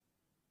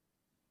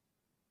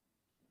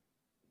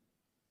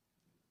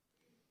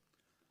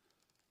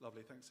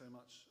Lovely, thanks so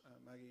much,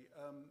 Maggie.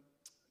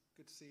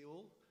 Good to see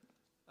you all.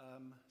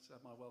 So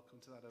my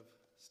welcome to that of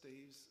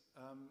Steve's.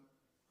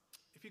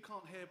 If you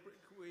can't hear,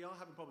 we are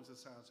having problems with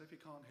sound, so if you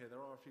can't hear,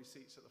 there are a few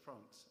seats at the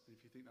front. If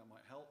you think that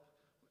might help,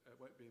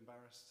 won't be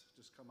embarrassed,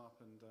 just come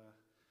up and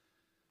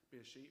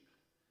be a sheep.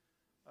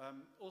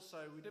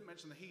 Also, we didn't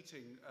mention the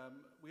heating.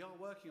 We are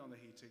working on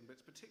the heating, but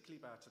it's particularly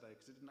bad today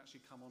because it didn't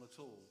actually come on at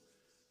all.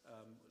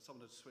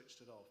 Someone had switched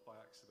it off by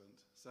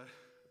accident. So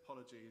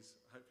apologies,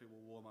 hopefully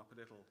we'll warm up a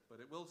little, but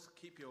it will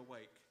keep you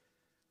awake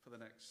for the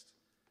next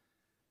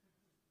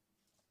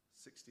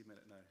 60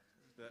 minutes, no,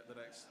 the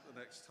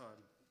next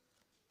time.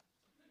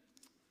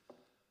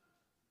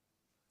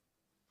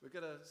 We're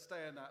going to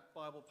stay in that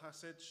Bible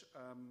passage,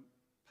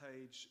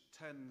 page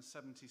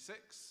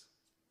 1076,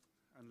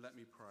 and let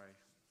me pray.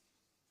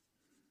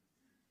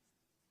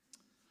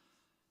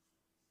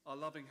 Our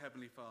loving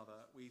Heavenly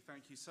Father, we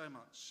thank you so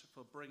much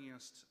for bringing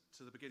us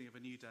to the beginning of a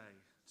new day,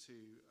 to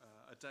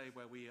a day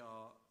where we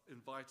are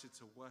invited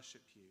to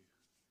worship you.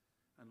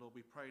 And Lord,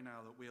 we pray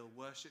now that we'll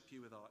worship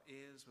you with our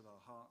ears, with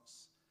our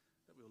hearts,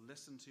 that we'll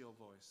listen to your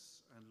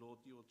voice, and Lord,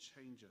 you'll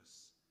change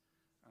us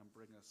and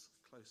bring us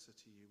closer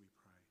to you, we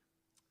pray.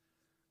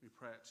 We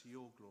pray it to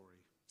your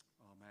glory.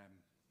 Amen.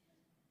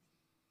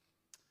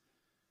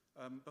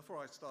 Before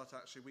I start,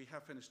 actually, we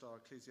have finished our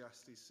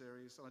Ecclesiastes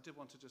series, and I did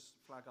want to just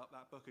flag up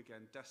that book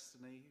again,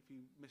 Destiny. If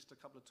you missed a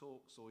couple of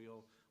talks or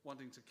you're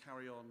wanting to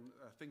carry on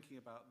thinking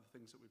about the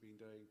things that we've been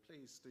doing,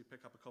 please do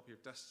pick up a copy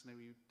of Destiny.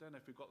 We don't know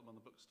if we've got them on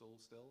the bookstall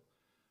still,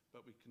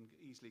 but we can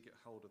easily get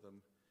hold of them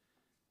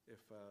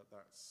if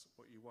that's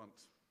what you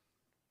want.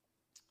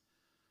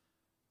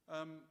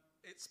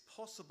 It's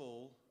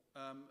possible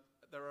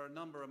there are a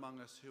number among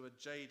us who are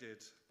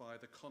jaded by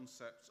the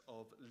concept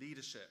of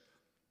leadership.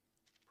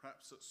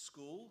 Perhaps at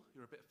school,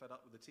 you're a bit fed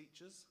up with the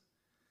teachers,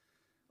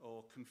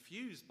 or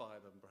confused by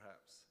them,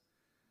 perhaps.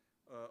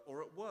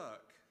 Or at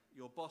work,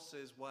 your boss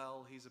is,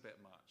 well, he's a bit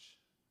much.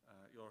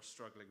 You're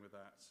struggling with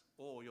that.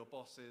 Or your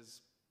boss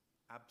is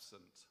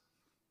absent.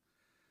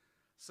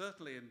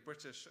 Certainly in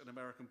British and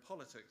American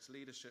politics,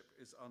 leadership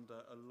is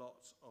under a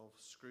lot of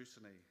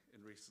scrutiny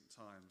in recent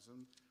times.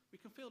 And we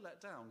can feel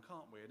let down,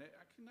 can't we? And it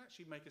can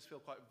actually make us feel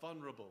quite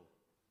vulnerable.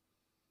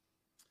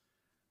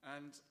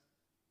 And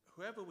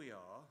whoever we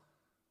are,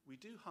 we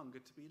do hunger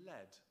to be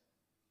led,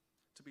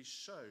 to be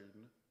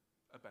shown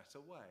a better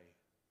way.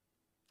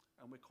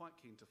 And we're quite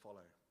keen to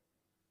follow.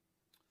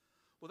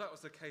 Well, that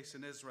was the case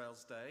in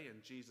Israel's day,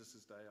 in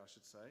Jesus' day, I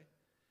should say,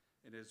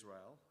 in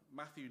Israel.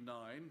 Matthew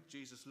 9,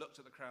 Jesus looked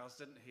at the crowds,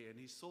 didn't he? And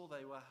he saw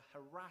they were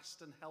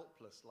harassed and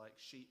helpless like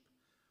sheep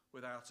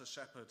without a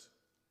shepherd.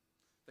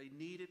 They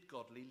needed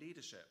godly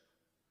leadership.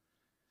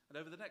 And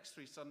over the next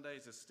 3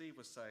 Sundays, as Steve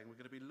was saying, we're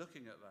going to be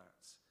looking at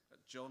that.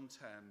 At John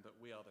 10, that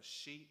we are the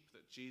sheep,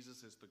 that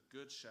Jesus is the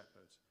good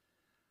shepherd.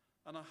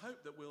 And I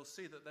hope that we'll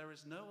see that there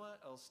is nowhere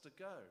else to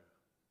go.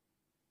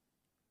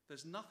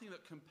 There's nothing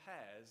that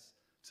compares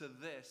to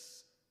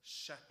this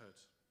shepherd.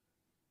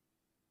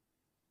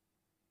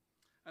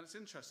 And it's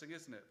interesting,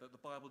 isn't it, that the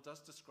Bible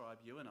does describe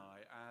you and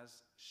I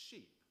as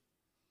sheep.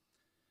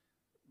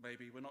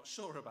 Maybe we're not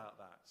sure about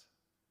that.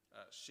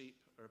 Sheep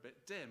are a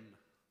bit dim.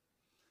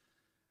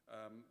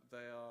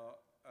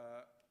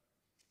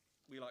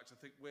 We like to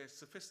think we're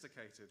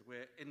sophisticated,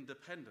 we're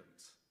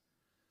independent.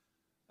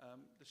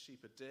 The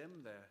sheep are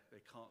dim,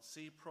 they can't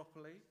see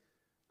properly,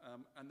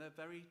 and they're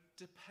very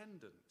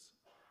dependent.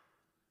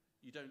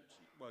 You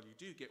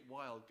do get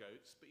wild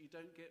goats, but you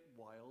don't get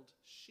wild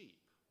sheep.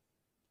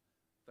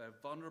 They're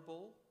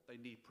vulnerable, they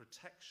need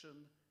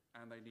protection,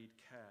 and they need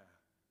care.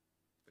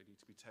 They need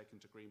to be taken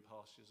to green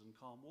pastures and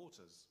calm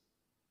waters.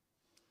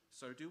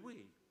 So do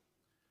we.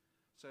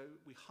 So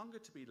we hunger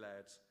to be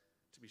led,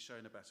 to be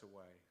shown a better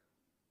way.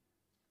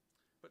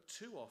 But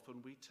too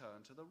often we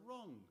turn to the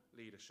wrong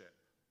leadership.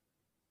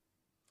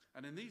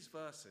 And in these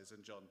verses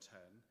in John 10,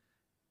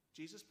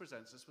 Jesus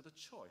presents us with a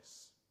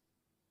choice,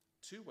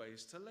 2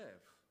 ways to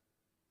live.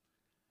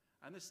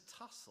 And this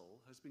tussle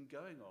has been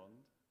going on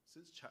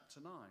since chapter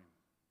 9.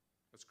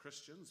 As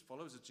Christians,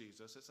 followers of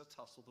Jesus, it's a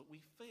tussle that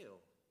we feel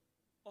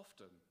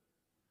often.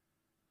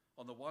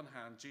 On the one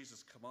hand,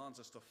 Jesus commands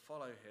us to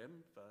follow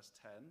him, verse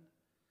 10.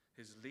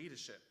 His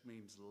leadership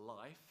means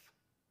life,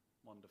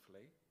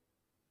 wonderfully.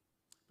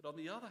 But on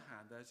the other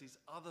hand, there's these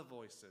other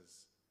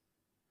voices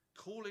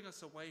calling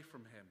us away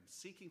from him,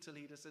 seeking to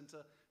lead us into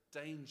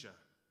danger,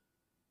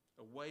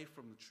 away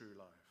from the true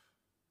life.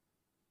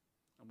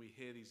 And we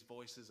hear these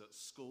voices at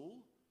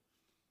school,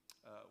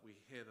 we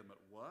hear them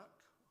at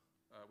work,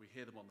 we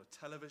hear them on the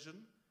television.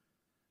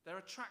 They're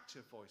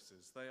attractive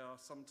voices. They are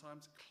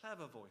sometimes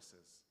clever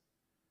voices,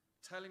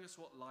 telling us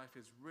what life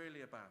is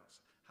really about,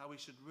 how we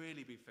should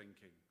really be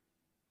thinking,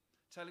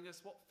 telling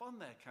us what fun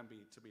there can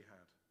be to be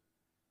had,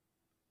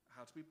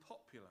 how to be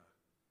popular,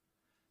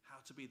 how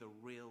to be the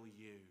real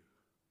you.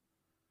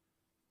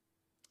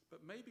 But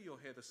maybe you're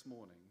here this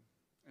morning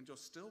and you're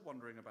still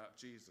wondering about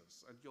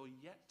Jesus and you're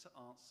yet to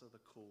answer the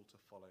call to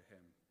follow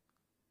him,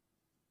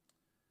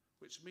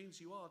 which means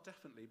you are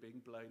definitely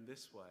being blown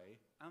this way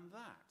and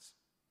that.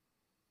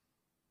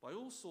 by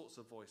all sorts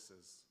of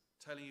voices,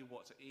 telling you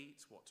what to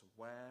eat, what to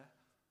wear,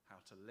 how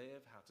to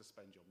live, how to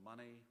spend your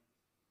money,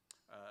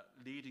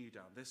 leading you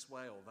down this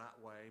way or that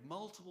way.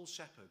 Multiple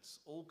shepherds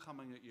all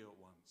coming at you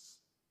at once.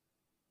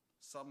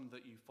 Some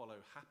that you follow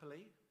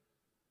happily,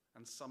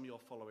 and some you're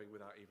following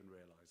without even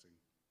realizing.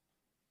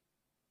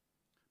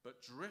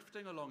 But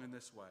drifting along in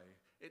this way,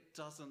 it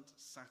doesn't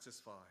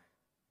satisfy.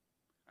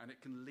 And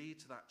it can lead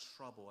to that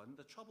trouble, and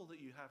the trouble that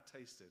you have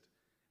tasted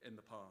in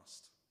the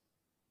past.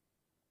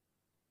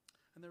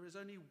 And there is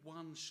only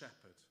one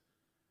shepherd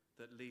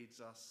that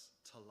leads us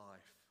to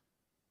life,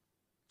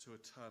 to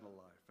eternal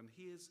life. And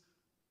he is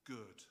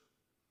good.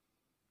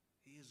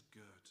 He is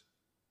good.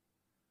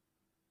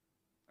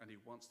 And he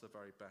wants the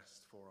very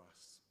best for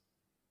us.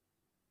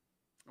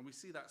 And we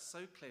see that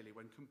so clearly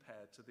when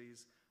compared to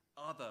these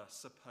other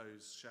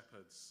supposed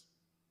shepherds,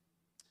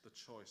 the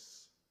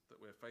choice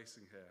that we're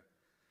facing here.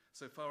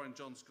 So far in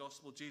John's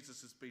Gospel,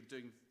 Jesus has been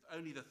doing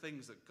only the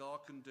things that God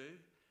can do,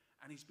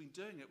 and he's been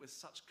doing it with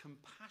such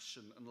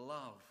compassion and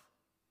love,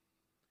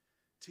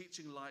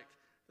 teaching like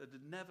that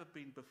had never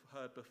been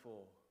heard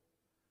before,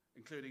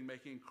 including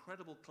making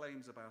incredible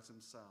claims about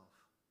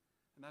himself.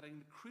 And that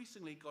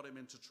increasingly got him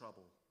into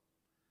trouble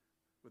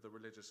with the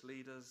religious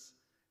leaders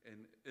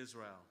in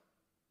Israel.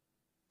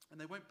 And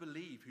they won't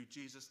believe who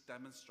Jesus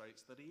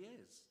demonstrates that he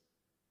is.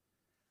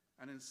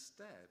 And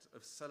instead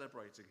of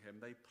celebrating him,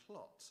 they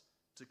plot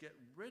to get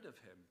rid of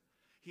him.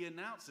 He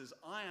announces,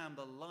 "I am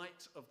the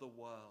light of the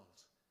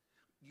world.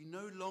 You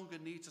no longer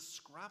need to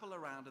scrabble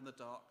around in the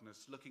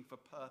darkness looking for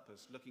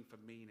purpose, looking for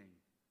meaning."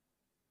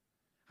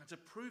 And to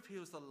prove he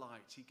was the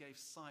light, he gave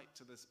sight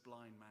to this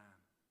blind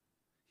man.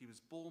 He was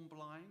born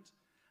blind,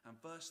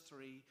 and verse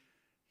 3,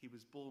 he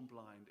was born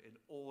blind in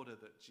order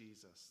that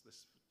Jesus,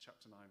 this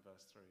chapter 9,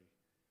 verse 3,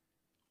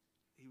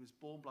 he was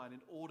born blind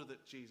in order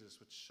that Jesus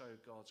would show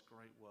God's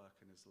great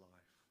work in his life.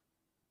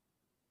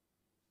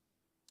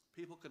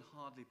 People can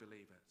hardly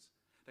believe it.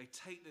 They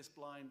take this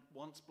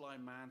once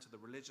blind man to the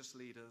religious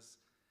leaders,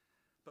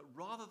 but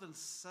rather than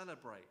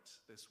celebrate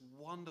this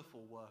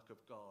wonderful work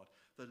of God,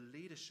 the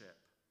leadership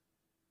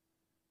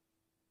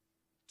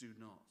do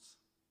not.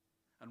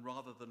 And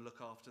rather than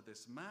look after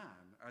this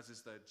man, as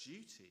is their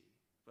duty,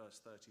 verse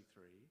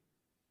 33,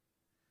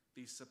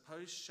 these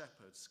supposed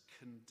shepherds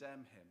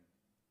condemn him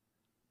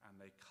and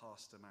they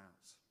cast him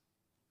out.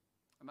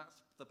 And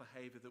that's the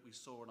behavior that we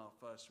saw in our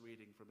first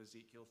reading from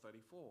Ezekiel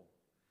 34.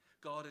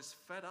 God is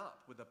fed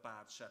up with the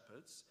bad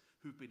shepherds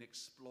who've been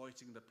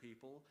exploiting the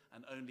people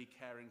and only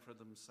caring for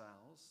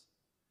themselves.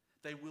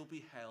 They will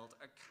be held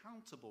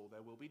accountable.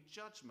 There will be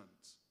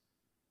judgment.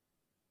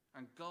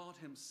 And God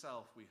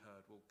himself, we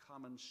heard, will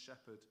come and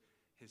shepherd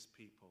his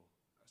people.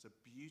 That's a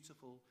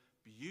beautiful,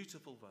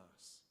 beautiful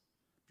verse,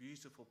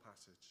 beautiful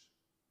passage.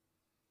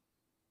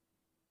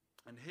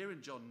 And here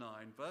in John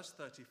 9, verse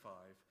 35,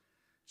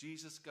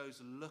 Jesus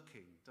goes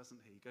looking,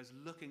 doesn't he? He goes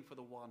looking for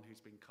the one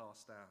who's been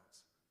cast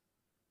out.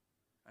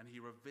 And he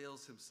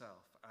reveals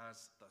himself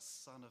as the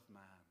Son of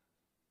Man.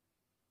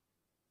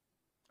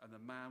 And the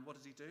man, what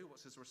does he do?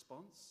 What's his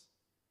response?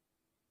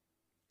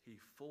 He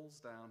falls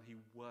down, he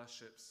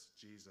worships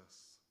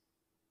Jesus.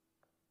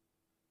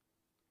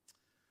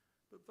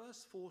 But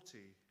verse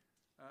 40,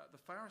 the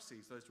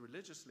Pharisees, those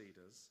religious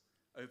leaders,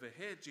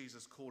 overhear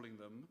Jesus calling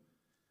them,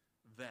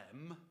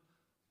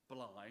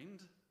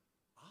 blind.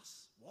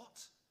 Us?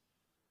 What?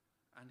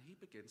 And he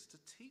begins to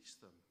teach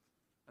them.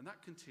 And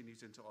that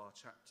continues into our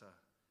chapter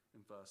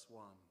in verse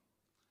 1.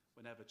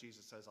 Whenever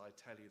Jesus says, "I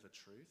tell you the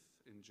truth,"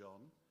 in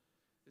John,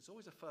 it's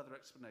always a further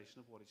explanation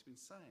of what he's been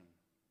saying.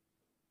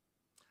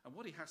 And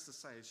what he has to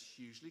say is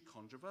hugely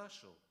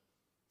controversial.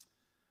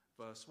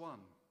 Verse 1,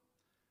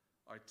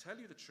 "I tell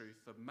you the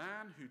truth, the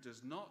man who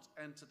does not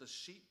enter the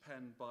sheep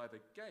pen by the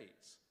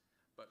gate,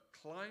 but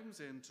climbs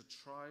in to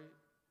try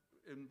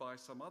in by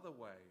some other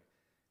way,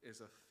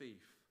 is a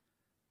thief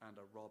and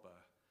a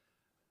robber."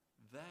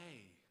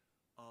 They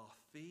are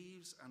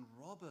thieves and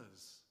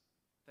robbers.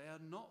 They are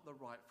not the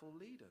rightful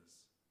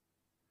leaders,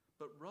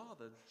 but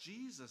rather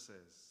Jesus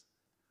is.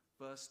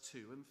 Verse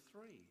 2 and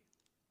 3.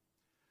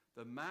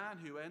 "The man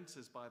who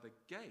enters by the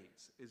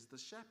gate is the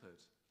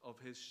shepherd of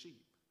his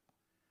sheep.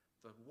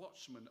 The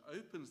watchman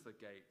opens the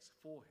gate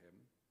for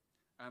him,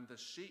 and the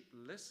sheep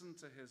listen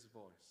to his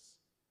voice.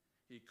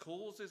 He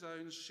calls his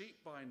own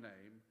sheep by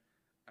name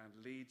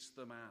and leads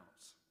them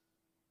out."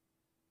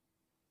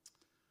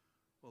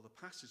 Well, the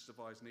passage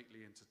divides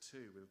neatly into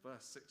two, with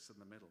verse 6 in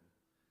the middle.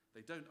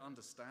 They don't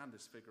understand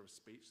this figure of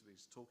speech that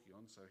he's talking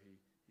on, so he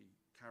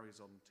carries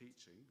on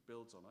teaching,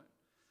 builds on it.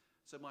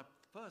 So my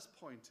first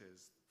point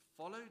is,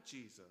 follow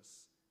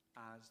Jesus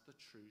as the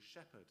true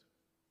shepherd.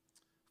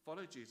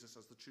 Follow Jesus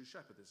as the true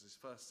shepherd. This is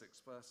first 6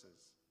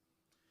 verses.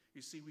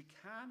 You see, we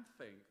can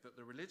think that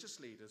the religious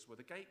leaders were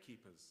the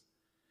gatekeepers.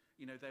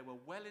 You know, they were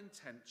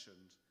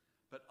well-intentioned,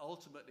 but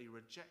ultimately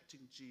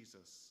rejecting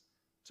Jesus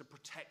to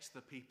protect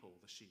the people,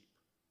 the sheep.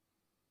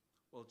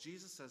 Well,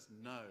 Jesus says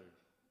no.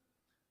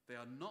 They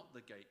are not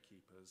the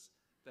gatekeepers.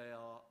 They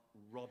are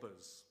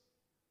robbers.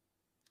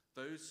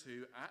 Those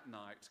who at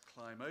night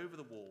climb over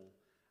the wall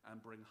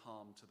and bring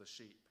harm to the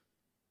sheep.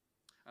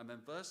 And then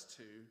verse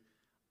 2,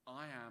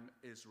 I am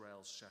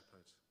Israel's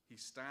shepherd. He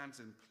stands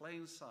in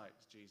plain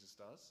sight, Jesus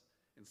does,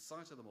 in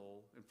sight of them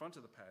all, in front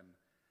of the pen,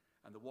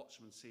 and the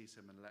watchman sees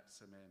him and lets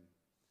him in.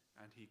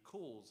 And he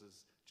calls,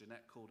 as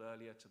Jeanette called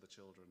earlier, to the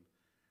children,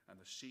 and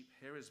the sheep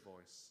hear his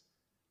voice,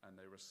 and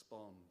they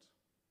respond.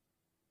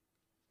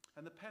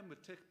 And the pen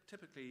would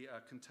typically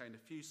contain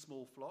a few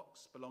small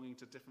flocks belonging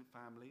to different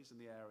families in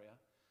the area,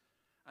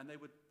 and they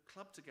would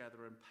club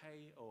together and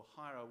pay or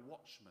hire a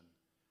watchman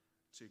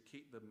to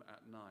keep them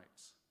at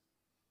night.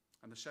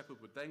 And the shepherd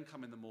would then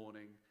come in the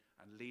morning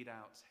and lead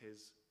out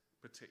his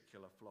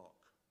particular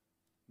flock.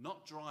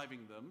 Not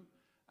driving them,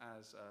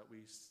 as we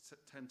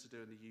tend to do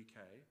in the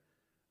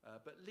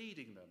UK, but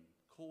leading them,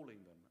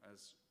 calling them,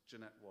 as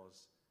Jeanette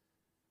was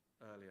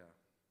earlier.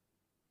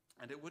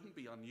 And it wouldn't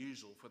be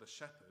unusual for the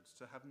shepherd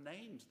to have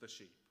named the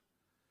sheep.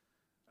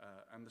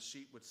 And the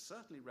sheep would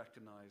certainly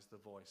recognize the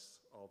voice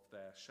of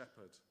their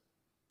shepherd.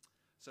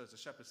 So as the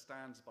shepherd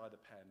stands by the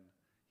pen,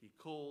 he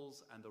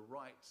calls, and the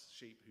right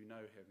sheep who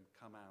know him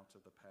come out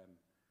of the pen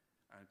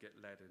and get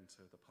led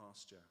into the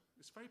pasture.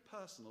 It's very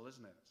personal,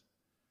 isn't it?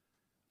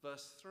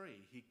 Verse 3,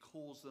 he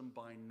calls them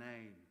by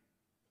name.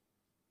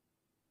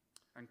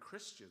 And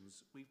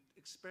Christians, we've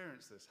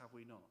experienced this, have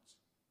we not?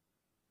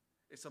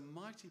 It's a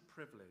mighty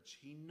privilege.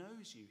 He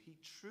knows you. He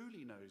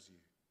truly knows you,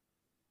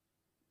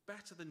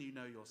 better than you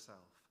know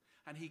yourself.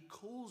 And he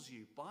calls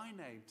you by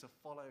name to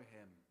follow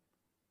him.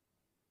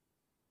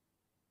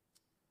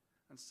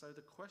 And so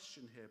the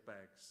question here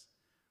begs,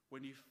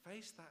 when you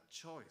face that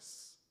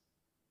choice,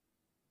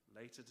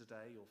 later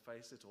today you'll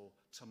face it, or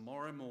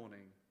tomorrow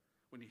morning,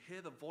 when you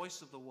hear the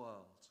voice of the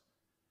world,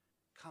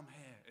 come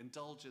here,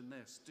 indulge in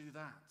this, do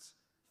that,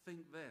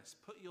 think this,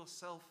 put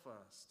yourself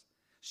first.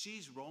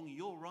 She's wrong,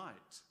 you're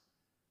right.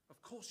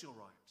 Of course you're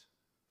right.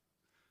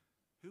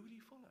 Who will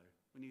you follow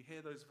when you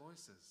hear those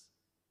voices?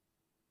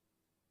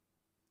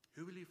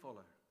 Who will you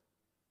follow?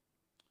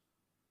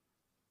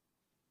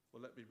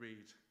 Well, let me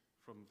read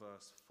from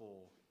verse 4.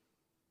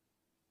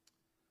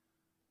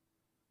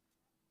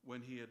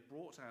 When he had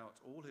brought out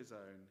all his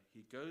own,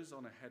 he goes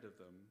on ahead of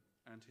them,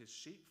 and his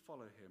sheep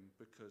follow him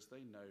because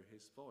they know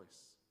his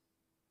voice.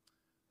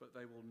 But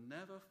they will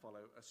never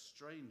follow a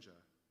stranger.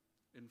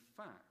 In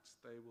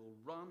fact, they will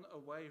run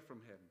away from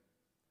him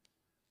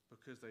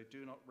because they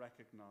do not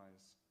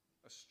recognize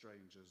a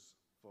stranger's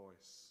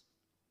voice.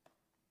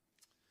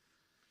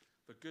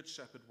 The Good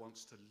Shepherd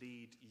wants to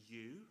lead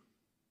you.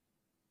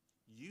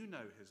 You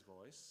know his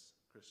voice,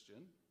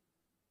 Christian.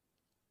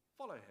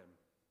 Follow him.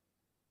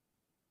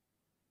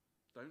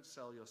 Don't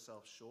sell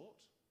yourself short.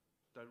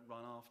 Don't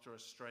run after a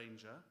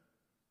stranger.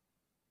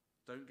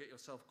 Don't get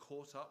yourself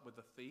caught up with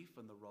the thief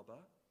and the robber,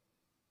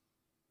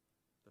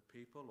 the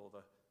people or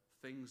the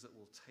things that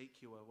will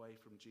take you away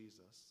from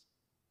Jesus.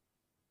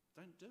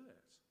 Don't do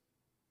it.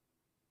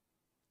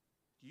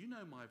 You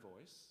know my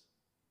voice.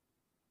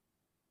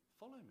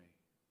 Follow me.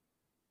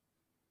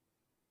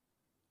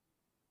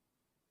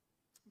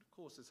 And of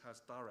course, this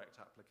has direct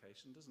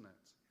application, doesn't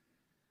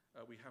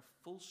it? We have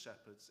false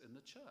shepherds in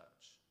the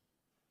church.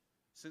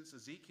 Since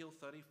Ezekiel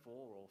 34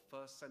 or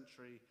first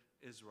century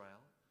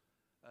Israel,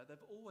 there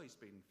have always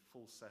been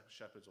false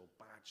shepherds or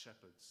bad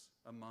shepherds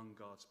among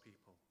God's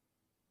people.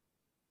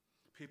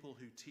 People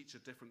who teach a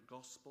different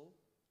gospel,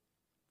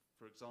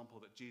 for example,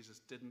 that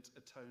Jesus didn't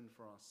atone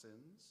for our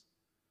sins,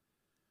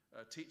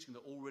 teaching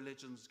that all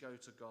religions go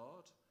to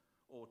God,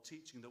 or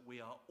teaching that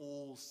we are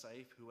all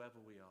safe, whoever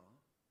we are,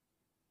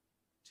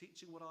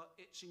 teaching what our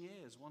itching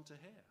ears want to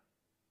hear.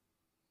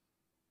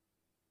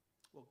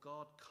 Well,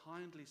 God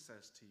kindly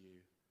says to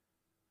you,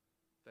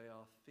 they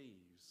are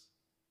thieves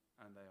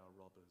and they are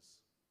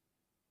robbers.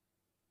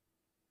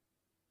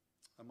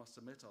 I must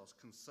admit, I was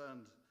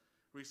concerned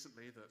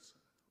recently that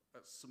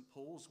at St.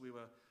 Paul's we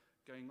were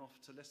going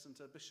off to listen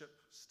to Bishop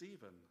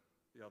Stephen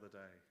the other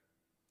day.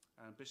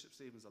 And Bishop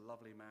Stephen's a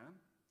lovely man.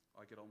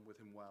 I get on with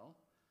him well.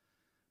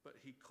 But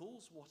he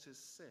calls what is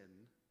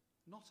sin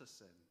not a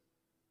sin.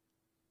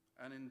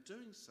 And in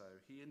doing so,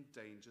 he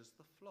endangers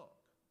the flock.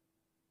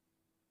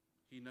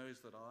 He knows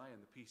that I and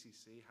the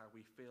PCC, how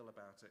we feel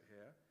about it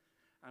here.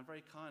 And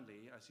very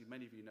kindly, as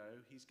many of you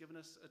know, he's given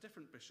us a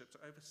different bishop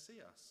to oversee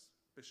us,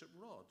 Bishop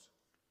Rod.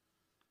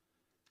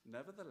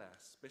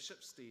 Nevertheless,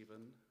 Bishop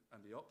Stephen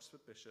and the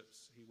Oxford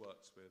bishops he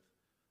works with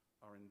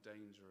are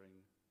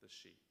endangering the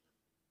sheep.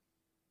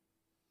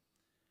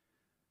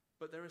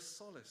 But there is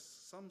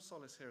some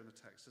solace here in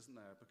the text, isn't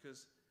there?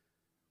 Because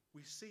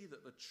we see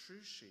that the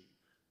true sheep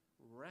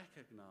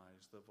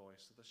recognize the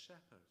voice of the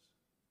shepherd.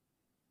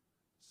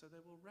 So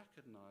they will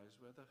recognize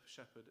where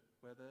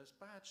there's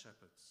bad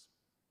shepherds,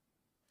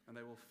 and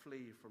they will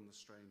flee from the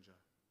stranger.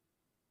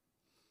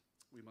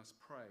 We must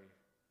pray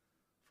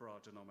for our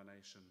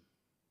denomination,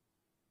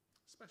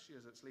 especially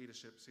as its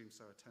leadership seems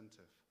so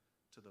attentive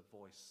to the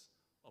voice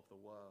of the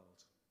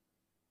world.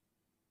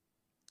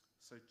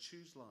 So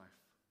choose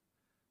life.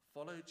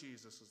 Follow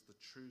Jesus as the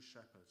true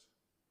shepherd.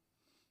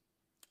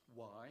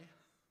 Why?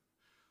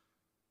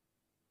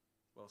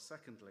 Well,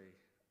 secondly,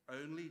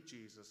 only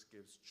Jesus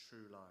gives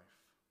true life.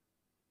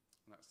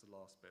 And that's the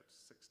last bit,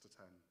 6 to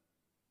 10.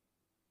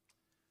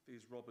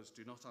 These robbers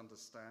do not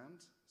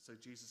understand, so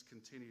Jesus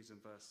continues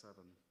in verse 7.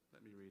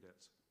 Let me read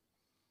it.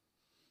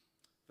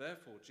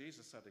 Therefore,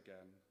 Jesus said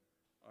again,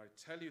 I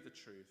tell you the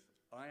truth,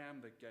 I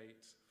am the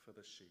gate for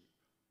the sheep.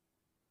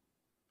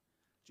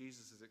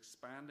 Jesus is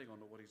expanding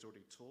on what he's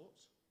already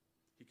taught.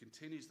 He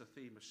continues the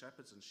theme of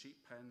shepherds and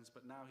sheep pens,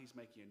 but now he's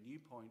making a new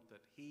point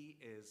that he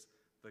is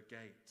the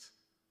gate.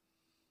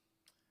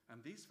 And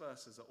these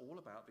verses are all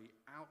about the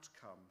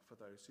outcome for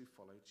those who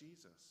follow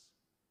Jesus.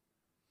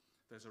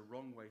 There's a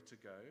wrong way to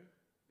go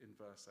in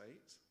verse 8,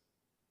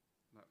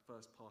 that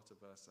first part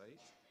of verse 8.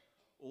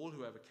 All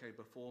who ever came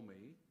before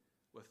me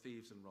were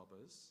thieves and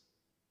robbers.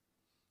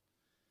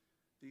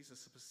 These are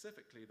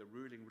specifically the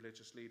ruling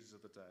religious leaders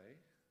of the day,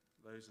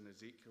 those in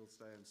Ezekiel's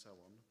day and so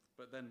on.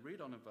 But then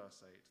read on in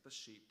verse 8, the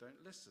sheep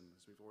don't listen,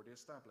 as we've already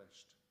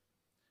established.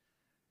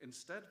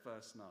 Instead,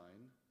 verse 9,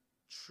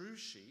 true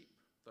sheep,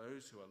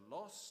 those who are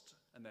lost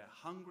and they're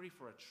hungry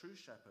for a true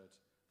shepherd.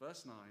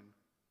 Verse 9,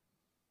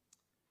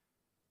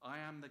 I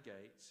am the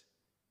gate.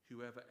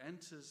 Whoever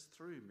enters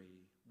through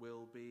me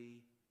will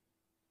be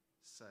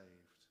saved.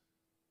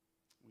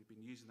 We've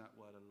been using that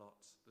word a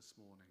lot this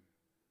morning.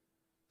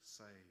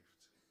 Saved.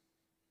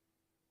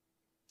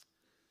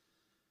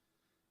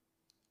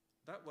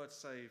 That word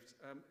saved,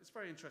 it's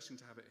very interesting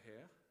to have it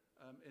here.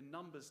 In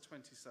Numbers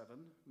 27,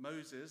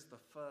 Moses, the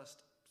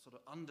first sort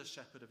of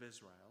under-shepherd of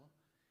Israel,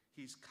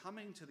 he's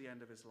coming to the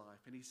end of his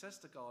life and he says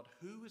to God,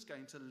 who is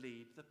going to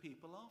lead the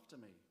people after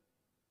me?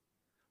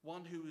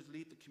 One who would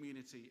lead the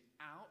community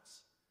out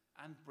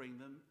and bring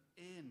them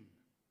in,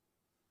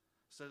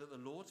 so that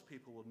the Lord's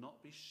people will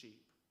not be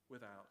sheep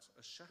without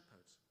a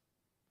shepherd.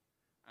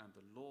 And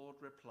the Lord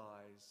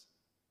replies,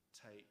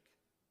 take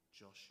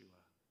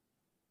Joshua,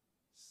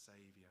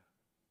 Saviour.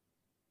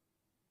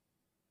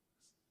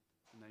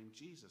 The name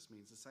Jesus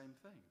means the same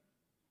thing,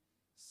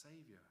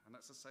 Saviour. And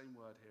that's the same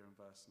word here in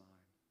verse 9.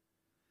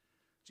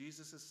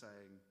 Jesus is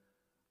saying,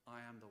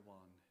 I am the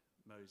one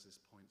Moses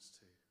points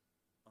to.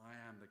 I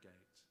am the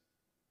gate.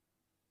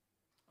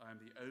 I am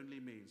the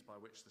only means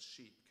by which the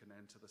sheep can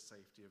enter the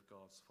safety of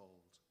God's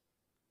fold,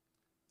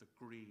 the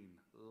green,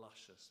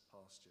 luscious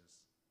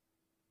pastures.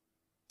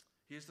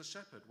 He is the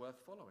shepherd worth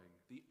following,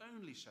 the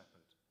only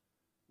shepherd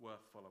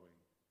worth following.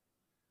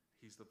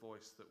 He's the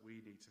voice that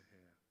we need to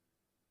hear.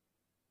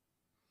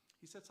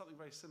 He said something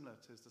very similar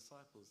to his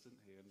disciples,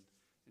 didn't he,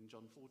 in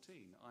John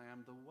 14? I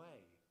am the way,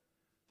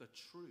 the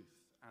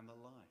truth, and the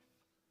life.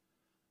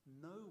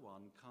 No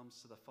one comes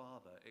to the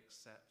Father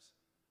except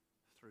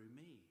through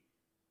me.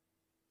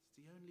 It's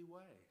the only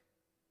way.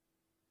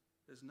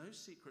 There's no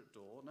secret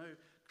door, no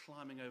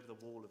climbing over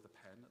the wall of the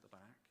pen at the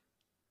back.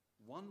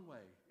 One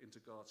way into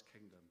God's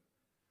kingdom,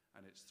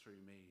 and it's through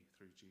me,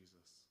 through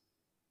Jesus.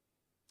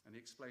 And he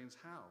explains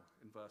how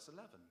in verse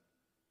 11.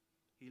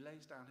 He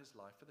lays down his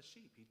life for the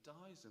sheep. He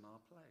dies in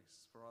our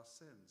place for our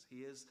sins.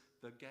 He is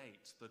the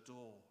gate, the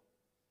door.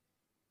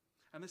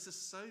 And this is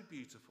so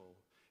beautiful.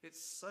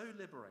 It's so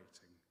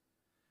liberating,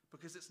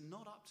 because it's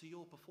not up to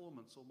your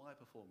performance or my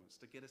performance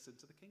to get us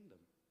into the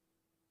kingdom.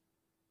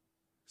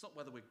 It's not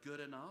whether we're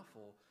good enough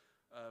or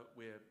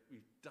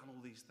we've done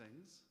all these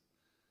things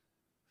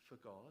for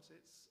God.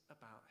 It's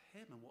about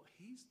him and what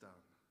he's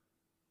done.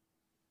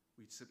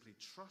 We simply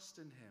trust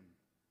in him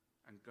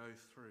and go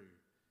through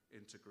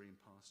into green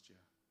pasture.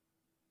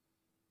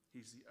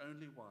 He's the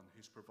only one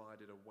who's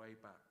provided a way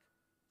back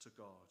to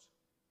God.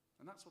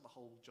 And that's what the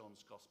whole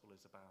John's gospel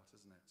is about,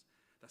 isn't it?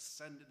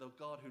 The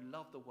God who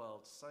loved the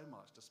world so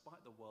much,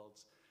 despite the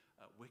world's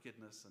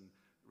wickedness and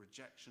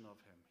rejection of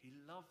him. He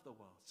loved the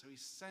world, so he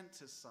sent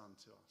his son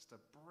to us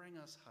to bring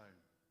us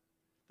home.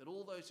 That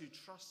all those who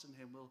trust in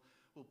him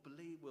will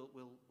believe,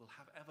 will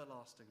have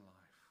everlasting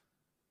life.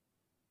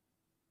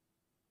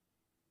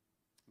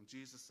 And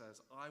Jesus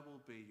says, I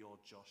will be your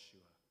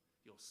Joshua,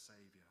 your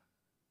Saviour.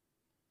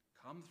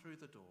 Come through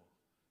the door.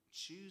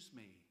 Choose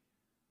me.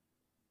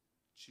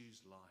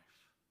 Choose life.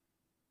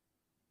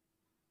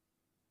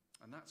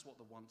 And that's what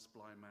the once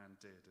blind man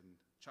did in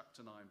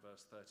chapter 9,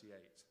 verse 38.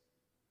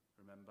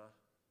 Remember?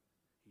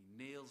 He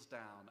kneels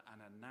down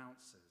and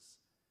announces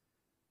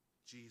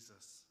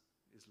Jesus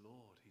is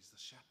Lord. He's the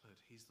shepherd.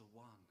 He's the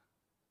one.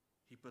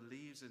 He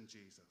believes in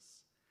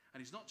Jesus.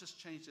 And he's not just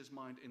changed his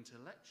mind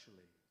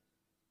intellectually.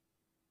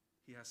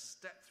 He has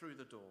stepped through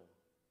the door.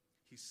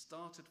 He's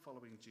started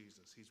following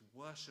Jesus. He's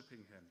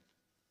worshipping him.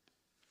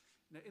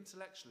 Now,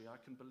 intellectually, I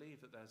can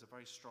believe that there's a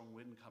very strong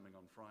wind coming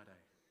on Friday.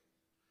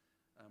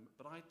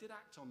 But I did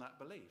act on that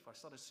belief. I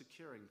started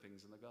securing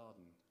things in the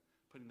garden,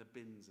 putting the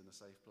bins in a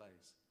safe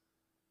place.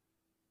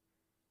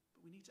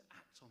 But we need to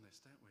act on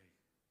this, don't we?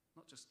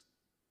 Not just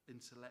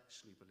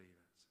intellectually believe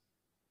it.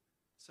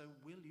 So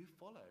will you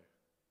follow?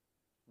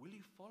 Will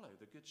you follow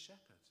the Good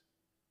Shepherd?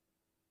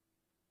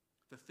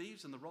 The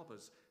thieves and the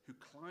robbers who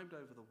climbed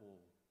over the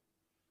wall.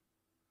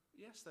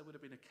 Yes, there would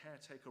have been a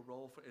caretaker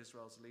role for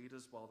Israel's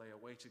leaders while they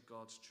awaited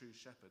God's true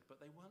shepherd, but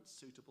they weren't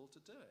suitable to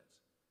do it.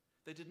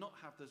 They did not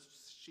have the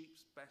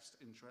sheep's best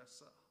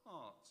interests at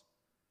heart.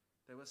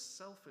 They were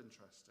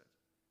self-interested.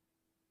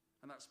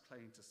 And that's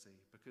plain to see,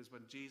 because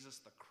when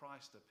Jesus, the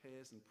Christ,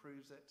 appears and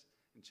proves it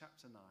in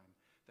chapter 9,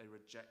 they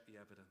reject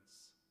the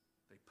evidence.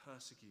 They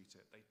persecute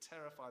it. They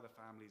terrify the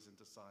families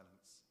into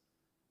silence.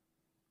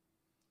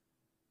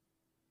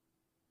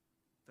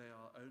 They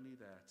are only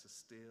there to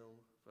steal,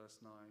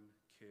 verse 9,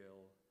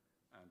 kill,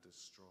 and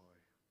destroy.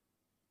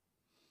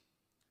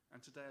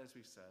 And today, as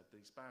we've said,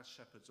 these bad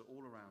shepherds are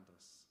all around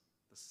us.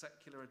 The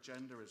secular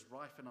agenda is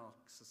rife in our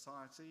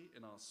society,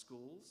 in our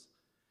schools.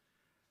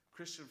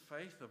 Christian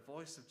faith, the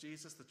voice of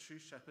Jesus, the true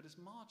shepherd, is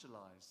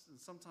marginalized,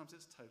 and sometimes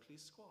it's totally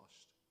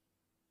squashed.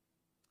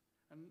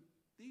 And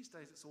these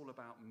days it's all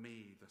about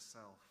me, the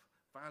self.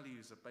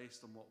 Values are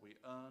based on what we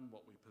earn,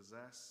 what we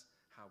possess,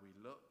 how we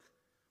look,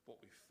 what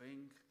we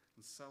think,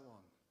 and so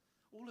on.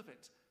 All of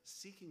it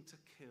seeking to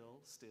kill,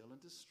 steal,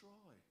 and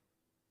destroy.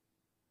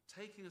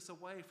 Taking us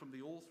away from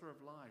the author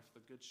of life,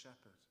 the Good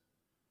Shepherd.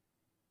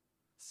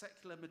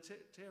 Secular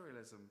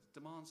materialism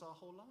demands our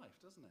whole life,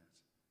 doesn't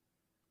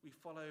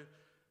it?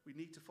 We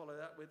need to follow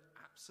that with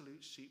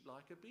absolute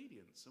sheep-like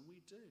obedience, and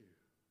we do.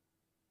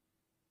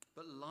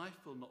 But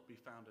life will not be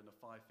found in a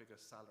 5-figure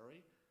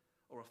salary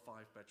or a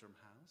 5-bedroom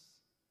house.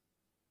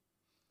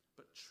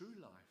 But true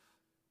life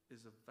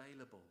is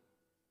available,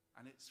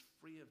 and it's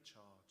free of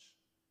charge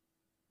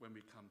when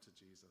we come to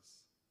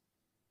Jesus.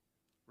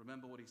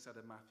 Remember what he said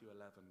in Matthew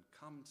 11,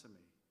 "Come to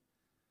me,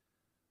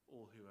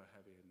 all who are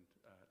heavy and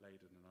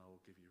laden, and I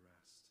will give you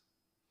rest."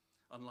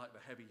 Unlike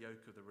the heavy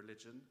yoke of the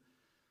religion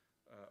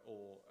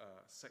or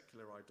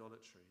secular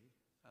idolatry,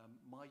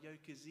 my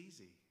yoke is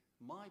easy.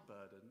 My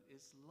burden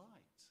is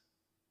light.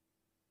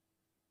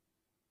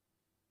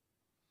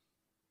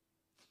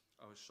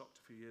 I was shocked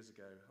a few years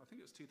ago, I think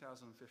it was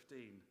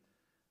 2015,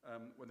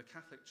 when the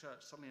Catholic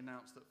Church suddenly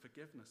announced that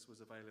forgiveness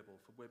was available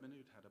for women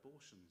who'd had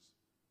abortions.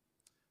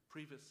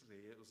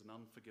 Previously, it was an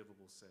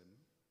unforgivable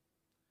sin.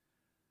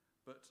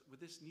 But with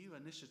this new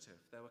initiative,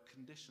 there were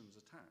conditions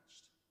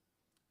attached.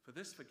 For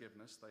this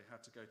forgiveness, they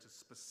had to go to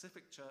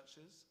specific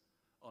churches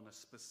on a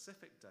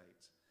specific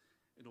date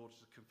in order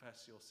to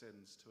confess your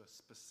sins to a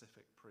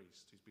specific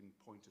priest who's been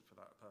appointed for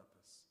that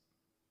purpose.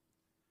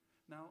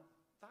 Now,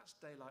 that's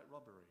daylight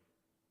robbery.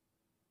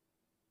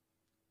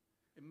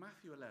 In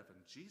Matthew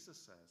 11, Jesus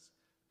says,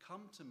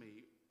 "Come to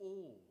me,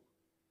 all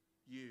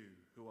you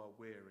who are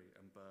weary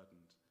and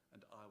burdened,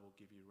 and I will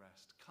give you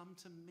rest." Come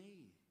to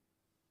me.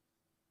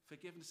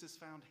 Forgiveness is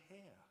found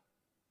here,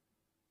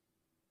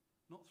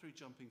 not through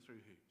jumping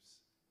through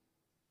hoops.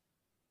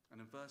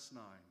 And in verse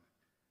 9,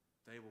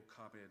 they will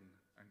come in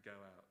and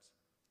go out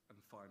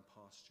and find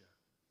pasture.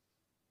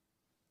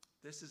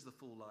 This is the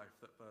full life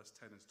that verse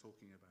 10 is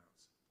talking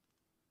about.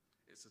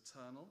 It's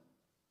eternal,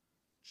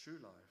 true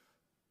life,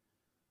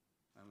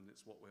 and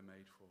it's what we're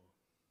made for.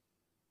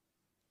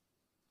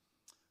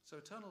 So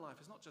eternal life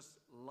is not just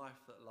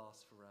life that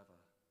lasts forever.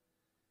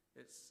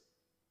 It's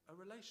a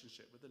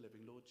relationship with the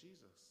living Lord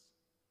Jesus.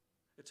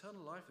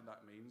 Eternal life, in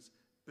that means,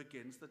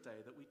 begins the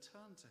day that we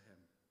turn to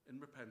him in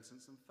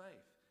repentance and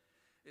faith.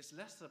 It's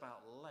less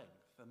about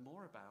length and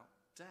more about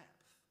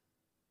depth.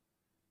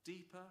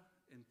 Deeper,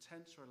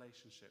 intense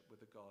relationship with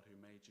the God who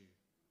made you.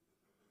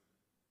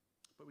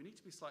 But we need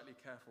to be slightly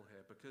careful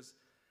here, because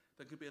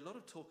there could be a lot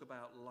of talk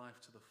about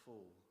life to the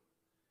full,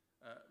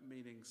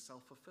 meaning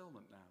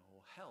self-fulfillment now,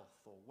 or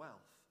health, or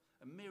wealth,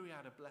 a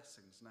myriad of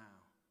blessings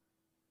now.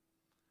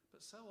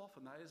 But so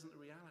often that isn't the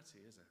reality,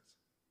 is it?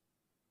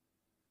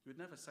 You would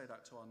never say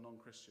that to our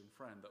non-Christian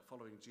friend, that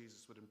following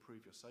Jesus would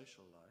improve your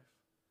social life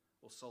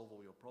or solve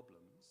all your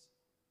problems.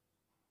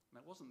 And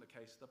that wasn't the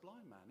case with the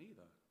blind man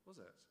either, was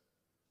it?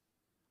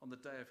 On the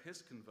day of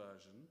his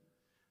conversion,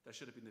 there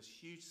should have been this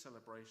huge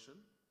celebration.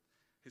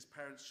 His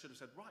parents should have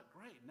said, "Right,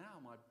 great, now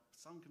my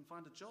son can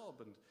find a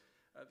job," and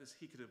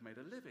he could have made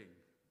a living,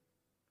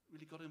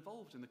 really got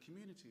involved in the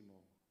community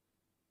more.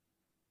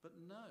 But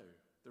no,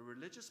 the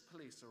religious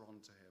police are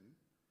onto him.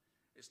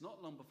 It's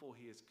not long before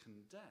he is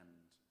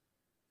condemned,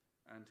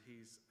 and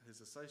his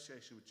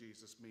association with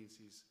Jesus means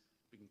he's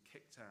been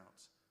kicked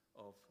out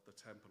of the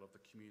temple of the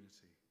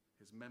community.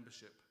 His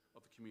membership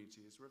of the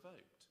community is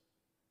revoked.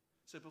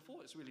 So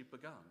before it's really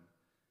begun,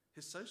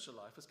 his social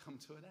life has come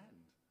to an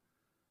end.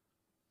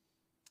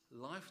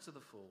 Life to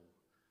the full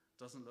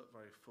doesn't look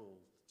very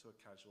full to a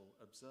casual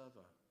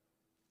observer.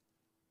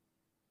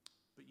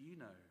 But you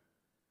know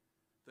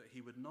that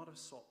he would not have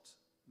stopped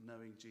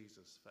knowing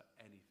Jesus for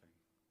anything.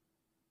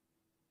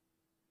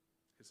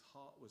 His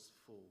heart was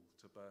full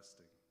to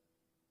bursting.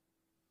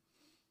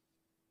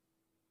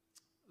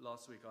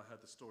 Last week I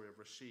heard the story of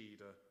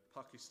Rashid, a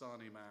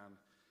Pakistani man,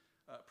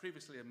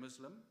 previously a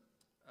Muslim,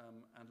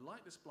 and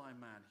like this blind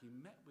man, he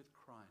met with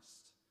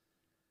Christ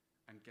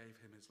and gave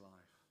him his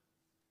life.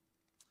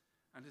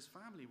 And his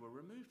family were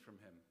removed from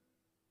him.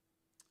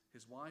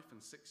 His wife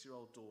and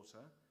 6-year-old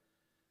daughter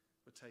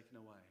were taken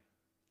away.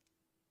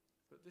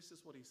 But this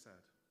is what he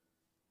said: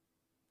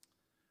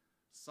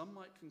 "Some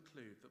might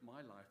conclude that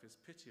my life is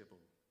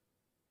pitiable.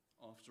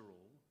 After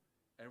all,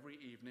 every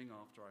evening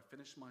after I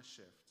finish my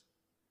shift,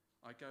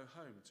 I go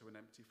home to an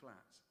empty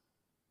flat,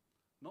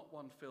 not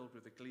one filled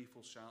with the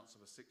gleeful shouts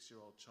of a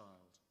 6-year-old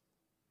child.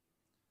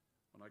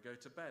 When I go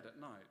to bed at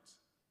night,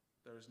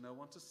 there is no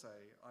one to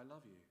say, I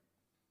love you.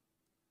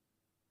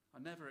 I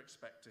never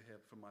expect to hear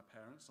from my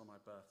parents on my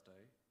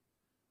birthday,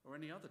 or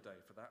any other day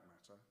for that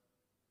matter.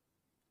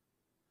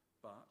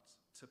 But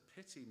to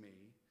pity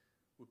me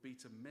would be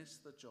to miss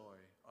the joy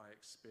I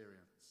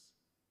experience.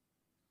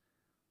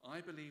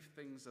 I believe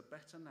things are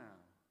better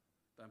now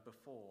than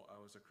before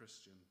I was a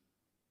Christian.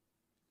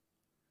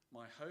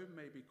 My home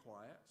may be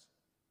quiet,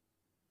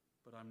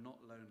 but I'm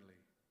not lonely.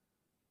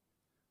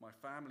 My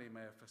family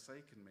may have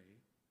forsaken me,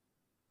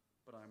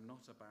 but I'm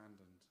not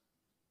abandoned.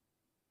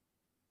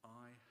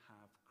 I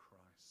have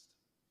Christ.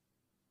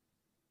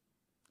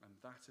 And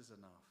that is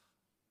enough.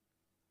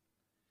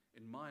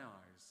 In my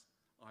eyes,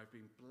 I've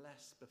been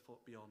blessed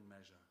beyond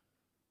measure,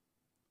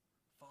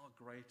 far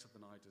greater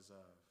than I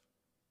deserve,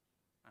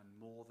 and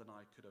more than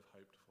I could have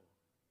hoped for.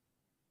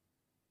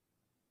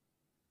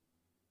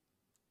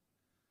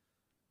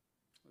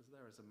 As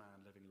there is a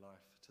man living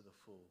life to the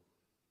full,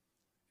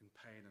 in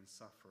pain and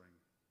suffering.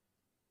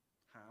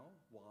 How?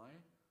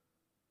 Why?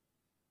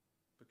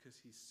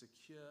 Because he's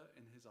secure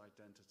in his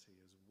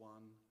identity as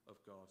one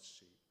of God's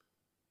sheep.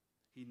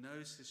 He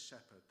knows his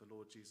shepherd, the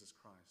Lord Jesus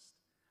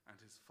Christ, and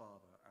his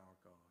Father, our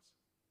God.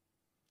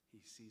 He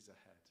sees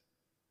ahead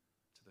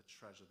to the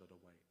treasure that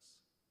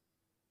awaits.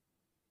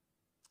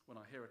 When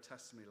I hear a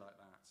testimony like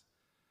that,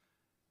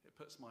 it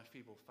puts my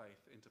feeble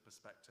faith into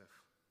perspective.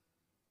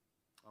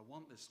 I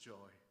want this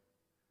joy,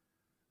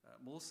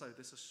 more so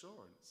this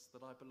assurance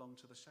that I belong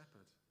to the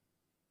shepherd.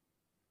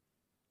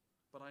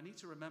 But I need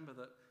to remember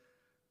that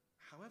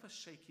however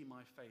shaky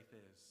my faith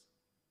is,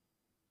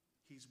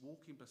 he's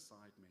walking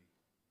beside me.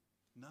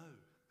 No,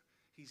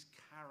 he's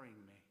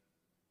carrying me.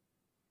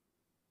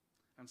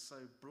 And so,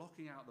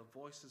 blocking out the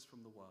voices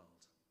from the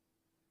world,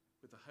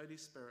 with the Holy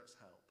Spirit's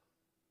help,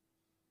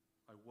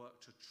 I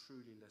work to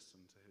truly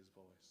listen to his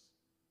voice,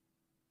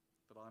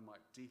 that I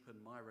might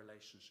deepen my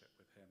relationship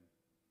with him,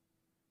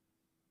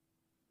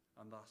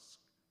 and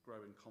thus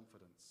grow in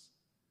confidence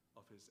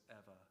of his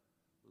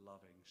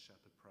ever-loving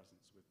shepherd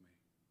presence with me.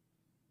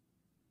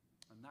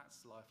 And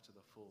that's life to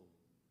the full,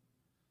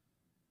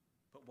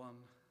 but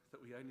one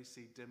that we only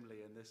see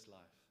dimly in this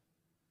life,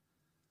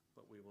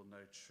 but we will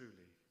know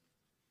truly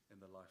in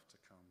the life to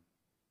come.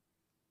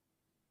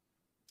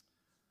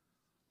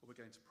 Well, we're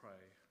going to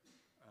pray.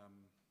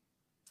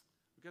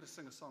 We're going to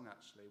sing a song,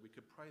 actually. We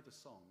could pray the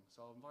song,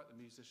 so I'll invite the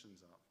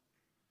musicians up.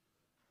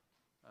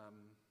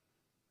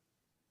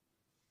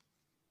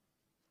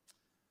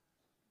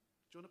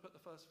 Do you want to put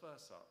the first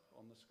verse up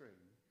on the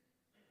screen,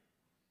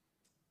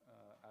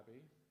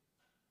 Abby?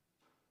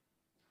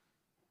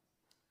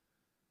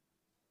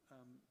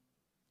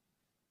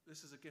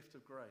 This is a gift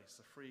of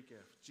grace, a free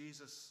gift.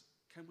 Jesus,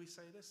 can we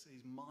say this?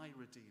 He's my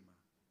Redeemer.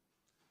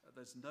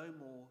 There's no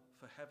more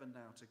for heaven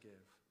now to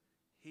give.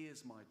 He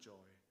is my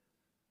joy,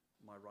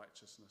 my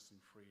righteousness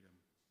and freedom,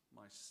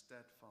 my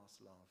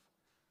steadfast love,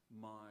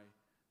 my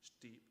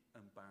deep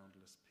and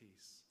boundless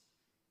peace,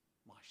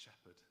 my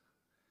shepherd.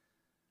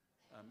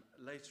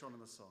 Later on in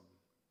the song,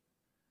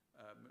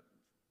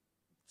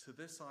 to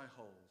this I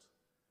hold,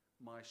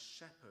 my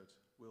shepherd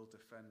will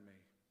defend me.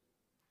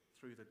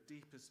 Through the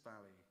deepest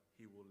valley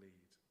he will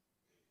lead.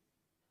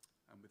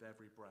 And with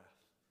every breath,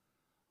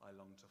 I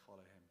long to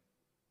follow him.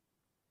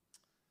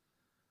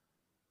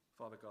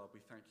 Father God, we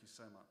thank you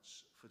so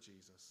much for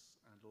Jesus.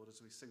 And Lord,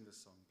 as we sing this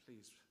song,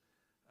 please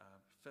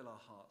fill our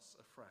hearts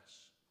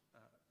afresh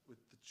with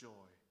the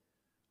joy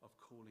of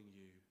calling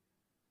you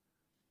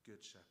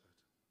Good Shepherd.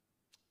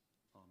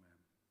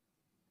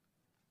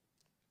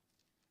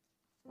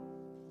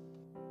 Amen.